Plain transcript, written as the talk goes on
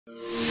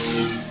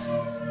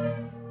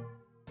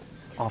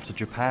After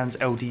Japan's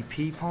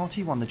LDP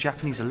party won the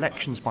Japanese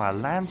elections by a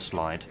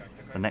landslide,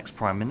 the next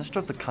Prime Minister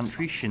of the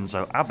country,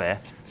 Shinzo Abe,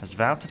 has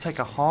vowed to take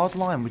a hard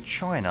line with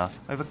China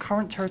over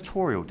current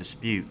territorial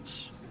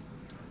disputes.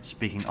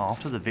 Speaking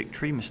after the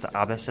victory, Mr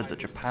Abe said that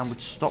Japan would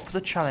stop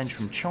the challenge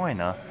from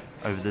China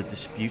over the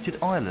disputed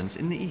islands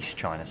in the East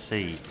China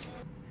Sea.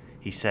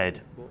 He said,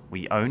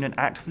 "We own and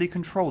actively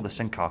control the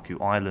Senkaku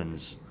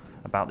Islands.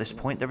 About this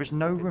point there is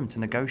no room to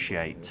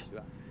negotiate.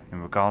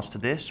 In regards to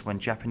this, when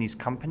Japanese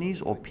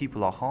companies or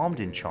people are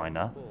harmed in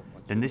China,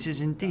 then this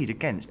is indeed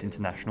against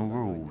international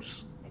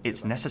rules.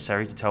 It's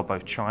necessary to tell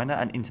both China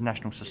and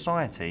international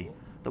society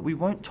that we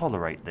won't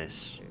tolerate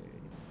this."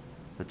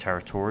 The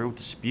territorial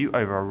dispute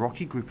over a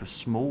rocky group of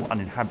small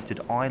uninhabited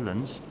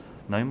islands,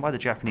 known by the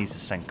Japanese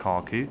as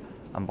Senkaku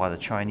and by the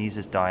Chinese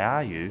as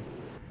Diaoyu,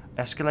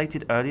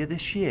 escalated earlier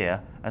this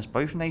year as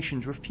both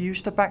nations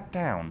refused to back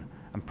down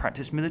and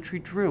practice military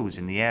drills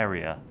in the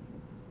area.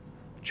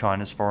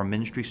 China's Foreign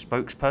Ministry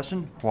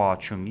spokesperson Hua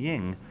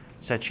Chunying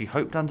said she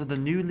hoped under the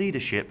new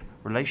leadership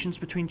relations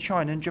between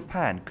China and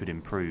Japan could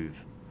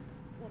improve.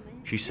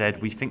 She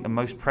said, "We think the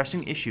most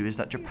pressing issue is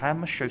that Japan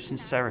must show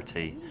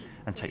sincerity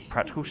and take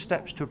practical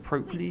steps to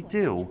appropriately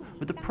deal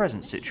with the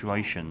present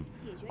situation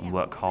and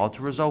work hard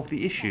to resolve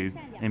the issue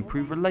and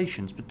improve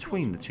relations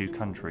between the two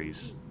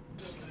countries."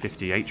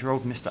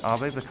 58-year-old Mr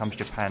Abe becomes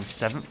Japan's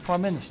 7th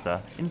Prime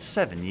Minister in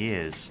 7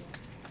 years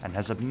and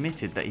has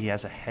admitted that he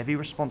has a heavy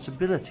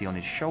responsibility on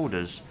his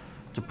shoulders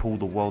to pull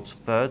the world's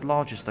 3rd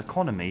largest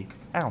economy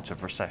out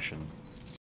of recession.